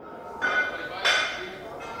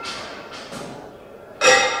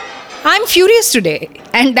I'm furious today,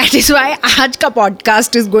 and that is why आज का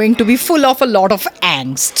podcast is going to be full of a lot of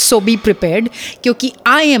angst. So be prepared, क्योंकि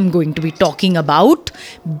I am going to be talking about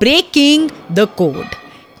breaking the code.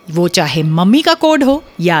 वो चाहे mummy का code हो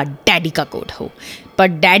या daddy का code हो,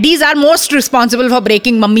 but daddies are most responsible for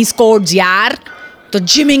breaking मम्मी's codes यार. तो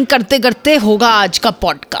जिमिंग करते करते होगा आज का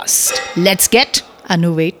podcast. Let's get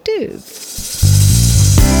innovative.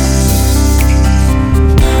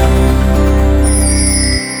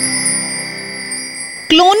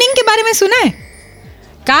 Cloning के बारे में सुना है?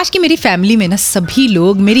 काश कि मेरी फैमिली में ना सभी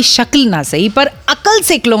लोग मेरी शक्ल ना सही पर अकल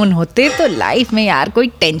से क्लोन होते तो लाइफ में यार कोई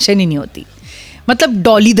टेंशन ही नहीं होती. मतलब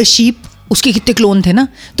डॉली द शीप, उसके कितने क्लोन थे ना.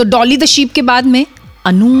 तो डॉली द शीप के बाद में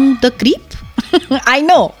अनु the creep. I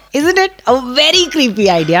know, isn't it a very creepy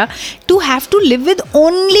idea to have to live with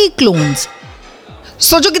only clones?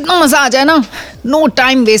 सोचो कितना मजा आ जाए ना. No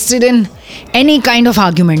time wasted in any kind of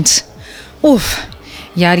arguments. उफ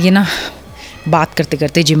यार, ये ना बात करते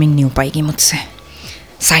करते जिमिंग नहीं हो पाएगी मुझसे.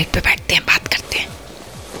 साइड पे बैठते हैं, बात करते हैं.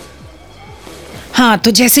 हाँ,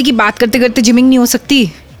 तो जैसे कि बात करते करते जिमिंग नहीं हो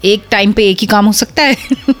सकती, एक टाइम पे एक ही काम हो सकता है.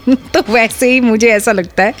 तो वैसे ही मुझे ऐसा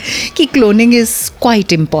लगता है कि क्लोनिंग इज़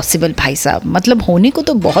क्वाइट इम्पॉसिबल भाई साहब. मतलब होने को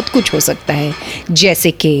तो बहुत कुछ हो सकता है,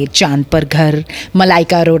 जैसे कि चांद पर घर,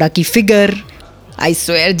 मलाइका अरोड़ा की फिगर. आई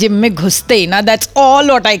स्वेयर जिम में घुसते ही ना, that's all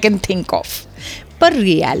what I can think of. पर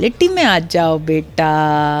रियलिटी में आ जाओ बेटा,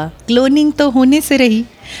 क्लोनिंग तो होने से रही.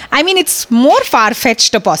 I mean, it's more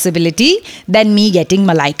far-fetched a possibility than me getting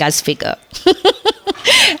Malaika's figure.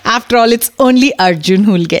 After all, it's only Arjun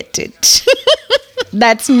who'll get it.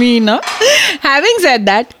 That's me, no? Having said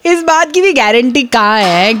that, इस बात की भी गारंटी कहाँ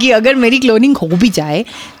है कि अगर मेरी क्लोनिंग हो भी जाए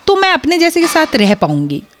तो मैं अपने जैसे के साथ रह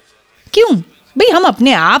पाऊंगी. क्यों भाई, हम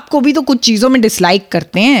अपने आप को भी तो कुछ चीज़ों में डिसलाइक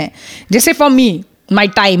करते हैं. जैसे for me, my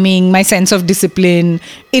timing, my sense of discipline,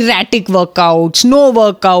 erratic workouts, no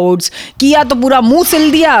workouts, किया तो पूरा मुंह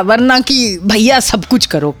सिल दिया, वरना कि भैया सब कुछ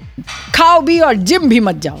करो, खाओ भी और जिम भी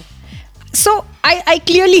मत जाओ. So I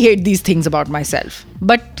clearly hate these things about myself,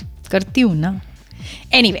 but करती हूँ ना.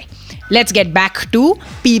 Anyway, let's get back to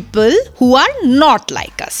people who are not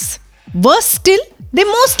like us. Worse still, they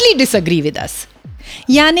mostly disagree with us.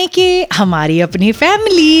 यानी कि हमारी अपनी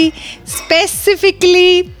फैमिली,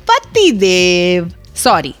 स्पेसिफिकली पति,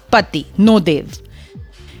 no Dev.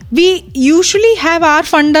 We usually have our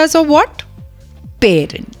fundas of what?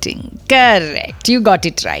 Parenting. Correct, you got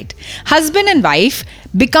it right. Husband and wife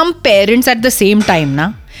become parents at the same time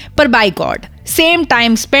na. But by God, same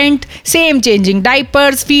time spent, same changing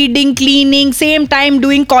diapers, feeding, cleaning, same time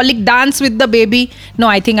doing colic dance with the baby. No,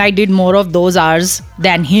 I think I did more of those hours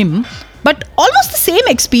than him. But almost the same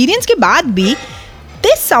experience के बाद भी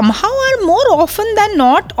they somehow are more often than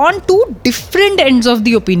not on two different ends of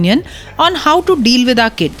the opinion on how to deal with our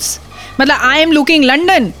kids. मतलब I am looking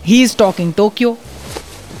London, he is talking Tokyo.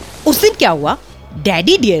 उस दिन क्या हुआ?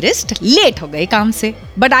 Daddy dearest late हो गए काम से,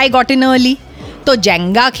 but I got in early. तो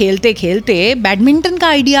जेंगा खेलते खेलते बैडमिंटन का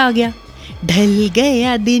आइडिया आ गया. ढल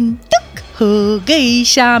गया दिन, टुक हो गई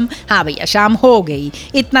शाम. हाँ भैया, शाम हो गई.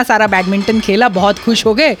 इतना सारा बैडमिंटन खेला, बहुत खुश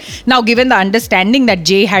हो गए. Now given the understanding that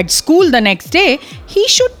J had school the next day, he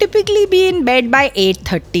should typically be in bed bye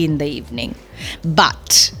 8:30 in the evening.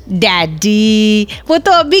 But daddy वो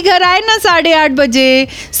तो अभी घर आए ना 8:30 बजे.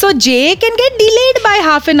 सो जे can get delayed by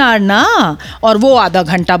half an hour ना, और वो आधा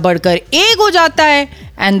घंटा बढ़कर 1 हो जाता है.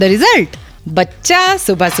 एंड द रिजल्ट, बच्चा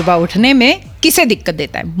सुबह सुबह उठने में किसे दिक्कत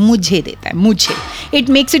देता है? मुझे देता है, मुझे. It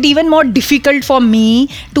makes it even more difficult for me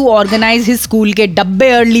to organise his school के डब्बे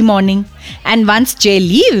early morning. And once J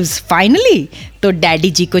leaves finally, तो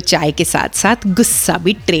डैडी जी को चाय के साथ साथ गुस्सा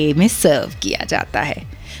भी ट्रे में सर्व किया जाता है.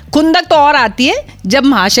 खुंदक तो और आती है जब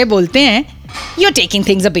महाशय बोलते हैं, You're taking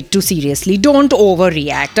things a bit too seriously, don't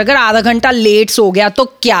overreact. अगर आधा घंटा लेट सो गया तो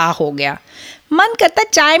क्या हो गया? मन करता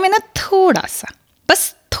चाय में ना थोड़ा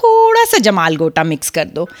सा जमाल गोटा मिक्स कर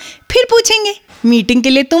दो. फिर पूछेंगे मीटिंग के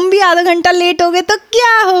लिए तुम भी आधा घंटा लेट हो गए तो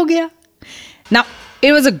क्या हो गया? Now,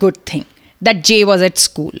 it was a good thing that Jay was at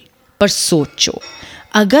school. पर सोचो,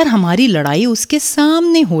 अगर हमारी लड़ाई उसके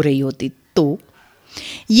सामने हो रही होती तो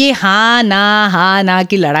ये हाँ ना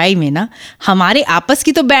की लड़ाई में ना हमारे आपस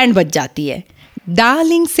की तो बैंड बज जाती है.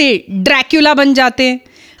 डार्लिंग से ड्रैक्यूला बन जाते हैं.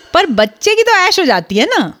 पर बच्चे की तो ऐश हो जाती है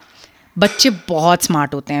ना. बच्चे बहुत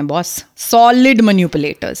स्मार्ट होते हैं बॉस, सॉलिड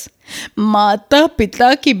मैनिपुलेटर्स. माता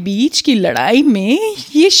पिता के बीच की लड़ाई में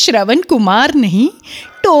ये श्रवण कुमार नहीं,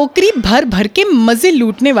 टोकरी भर भर के मजे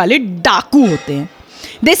लूटने वाले डाकू होते हैं.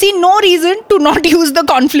 They see no reason to not use the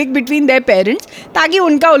conflict between their parents ताकि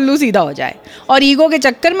उनका उल्लू सीधा हो जाए. और ईगो के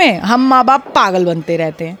चक्कर में हम माँ बाप पागल बनते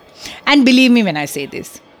रहते हैं. And believe me when I say this,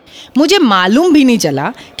 मुझे मालूम भी नहीं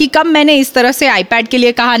चला कि कब मैंने इस तरह से आईपैड के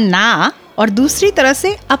लिए कहा ना, और दूसरी तरह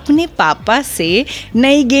से अपने पापा से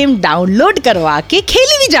नई गेम डाउनलोड करवा के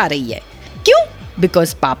खेली भी जा रही है। क्यों?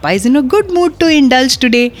 Because Papa is in a good mood to indulge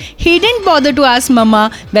today. He didn't bother to ask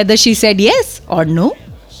Mama whether she said yes or no.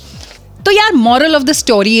 तो यार, moral of the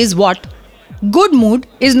story is what? Good mood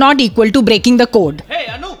is not equal to breaking the code. Hey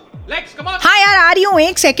Anu, legs, come on. हाँ यार, आ रही हूँ,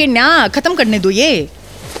 एक second ना, खत्म करने दो ये।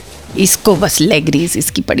 इसको बस लेग रेस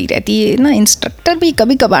इसकी पड़ी रहती है ना। इंस्ट्रक्टर भी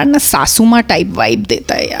कभी कभार ना सासू माँ टाइप वाइब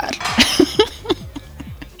देता है यार।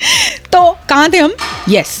 तो कहाँ थे हम?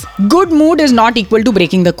 Yes, good mood is not equal to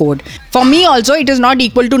breaking the code. For me also it is not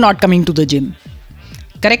equal to not coming to the gym.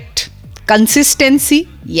 Correct? Consistency,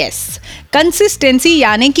 yes, consistency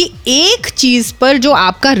यानी कि एक चीज पर जो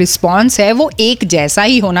आपका रिस्पॉन्स है वो एक जैसा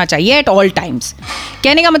ही होना चाहिए एट ऑल टाइम्स।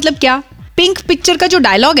 कहने का मतलब क्या? पिंक पिक्चर का जो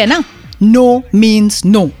डायलॉग है ना, नो मीन्स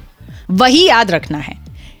नो, वही याद रखना है।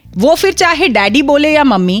 वो फिर चाहे डैडी बोले या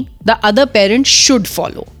mummy, the other parent should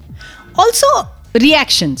follow. Also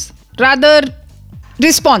reactions rather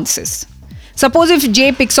responses. Suppose if Jay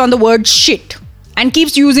picks on the word shit and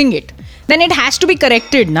keeps using it, then it has to be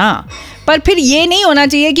corrected ना। पर फिर ये नहीं होना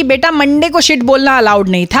चाहिए कि बेटा मंडे को shit बोलना अलाउड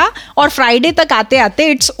नहीं था और फ्राइडे तक आते आते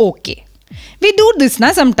it's okay. We do this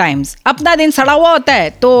ना समटाइम्स। अपना दिन सड़ा हुआ होता है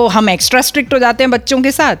तो हम एक्स्ट्रा स्ट्रिक्ट हो जाते हैं बच्चों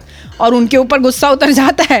के साथ और उनके ऊपर गुस्सा उतर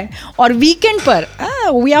जाता है, और वीकेंड पर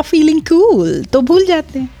वी आर फीलिंग कूल तो भूल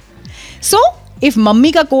जाते हैं। सो इफ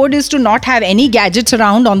मम्मी का code is to not have any gadgets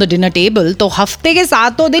around on the dinner table, तो हफ्ते के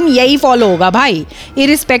 7 दिन यही फॉलो होगा भाई,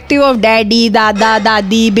 इरिस्पेक्टिव ऑफ डैडी, दादा,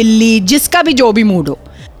 दादी, बिल्ली, जिसका भी जो भी मूड हो।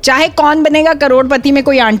 चाहे कौन बनेगा करोड़पति में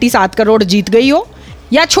कोई आंटी 7 करोड़ जीत गई हो,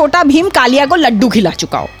 या छोटा भीम कालिया को लड्डू खिला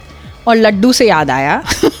चुका हो। और लड्डू से याद आया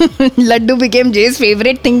लड्डू became Jeh's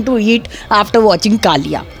favourite thing to eat after watching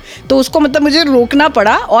Kalia. तो उसको मतलब मुझे रोकना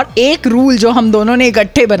पड़ा, और एक रूल जो हम दोनों ने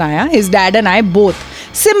इकट्ठे बनाया, his dad and I both,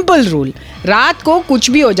 simple rule, रात को कुछ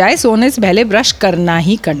भी हो जाए सोने से पहले ब्रश करना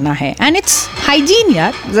ही करना है, एंड इट्स हाइजीन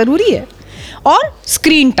यार, ज़रूरी है। और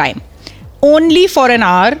screen time only for an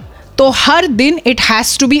hour, तो हर दिन it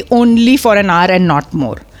has to be only for an hour and not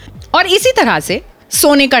more. और इसी तरह से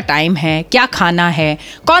सोने का टाइम है, क्या खाना है,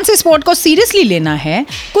 कौन से स्पोर्ट को सीरियसली लेना है,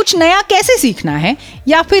 कुछ नया कैसे सीखना है,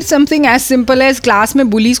 या फिर something as simple as class में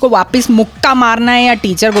बुलीज को वापस मुक्का मारना है या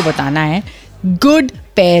टीचर को बताना है। गुड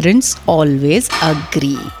पेरेंट्स ऑलवेज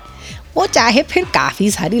अग्री, वो चाहे फिर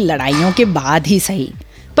काफ़ी सारी लड़ाइयों के बाद ही सही,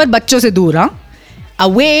 पर बच्चों से दूर। हाँ,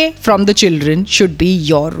 away from the children should be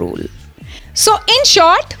your rule. So in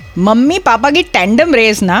short, mummy papa की टैंडम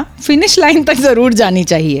रेस ना फिनिश लाइन तक ज़रूर जानी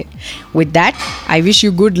चाहिए। With that I wish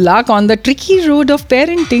you good luck on the tricky road of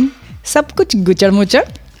parenting. सब कुछ गुचड़ मुचड़,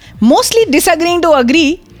 mostly disagreeing to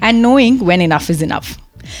agree and knowing when enough is enough.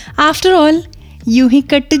 After all यूं ही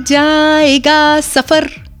cut जाएगा सफ़र,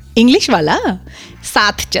 इंग्लिश वाला,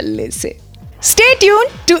 साथ चलने से। Stay tuned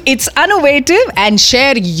to It's Innovative and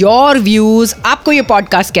share your views. आपको ये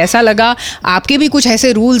पॉडकास्ट कैसा लगा? आपके भी कुछ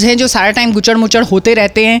ऐसे रूल्स हैं जो सारा टाइम गुचड़ मुचड़ होते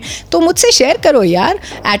रहते हैं, तो मुझसे शेयर करो यार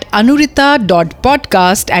at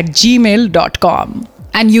anurita.podcast@gmail.com.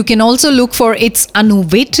 And you can also look for It's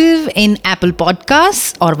Innovative in Apple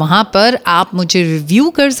Podcasts, और वहाँ पर आप मुझे रिव्यू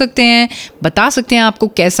कर सकते हैं, बता सकते हैं आपको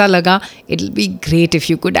कैसा लगा. It'll be great if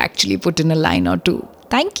you could actually put in a line or two.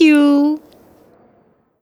 Thank you.